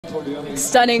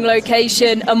Stunning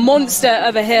location, a monster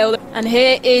of a hill. And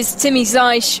here is Timi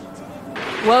Zajc,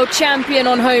 world champion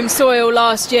on home soil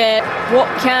last year. What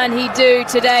can he do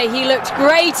today? He looked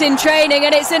great in training,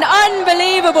 and it's an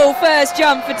unbelievable first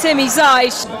jump for Timi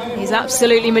Zajc. He's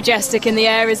absolutely majestic in the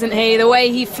air, isn't he? The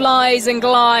way he flies and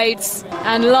glides.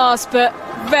 And last but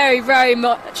very, very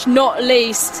much not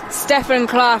least, Stefan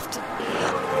Klaft.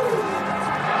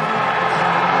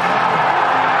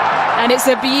 And it's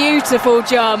a beautiful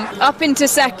jump. Up into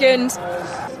second,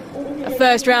 a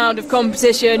first round of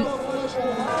competition.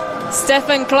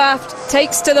 Stefan Klaft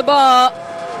takes to the bar.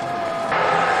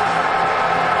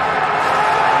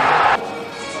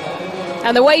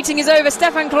 And the waiting is over.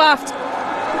 Stefan Klaft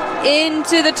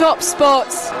into the top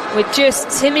spots with just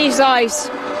Timi Zajc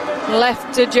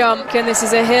left to jump. And this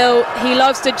is a hill he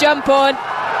loves to jump on.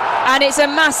 And it's a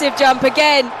massive jump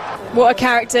again. What a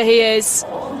character he is.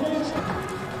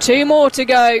 2 more to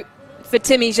go for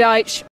Timi Zajc.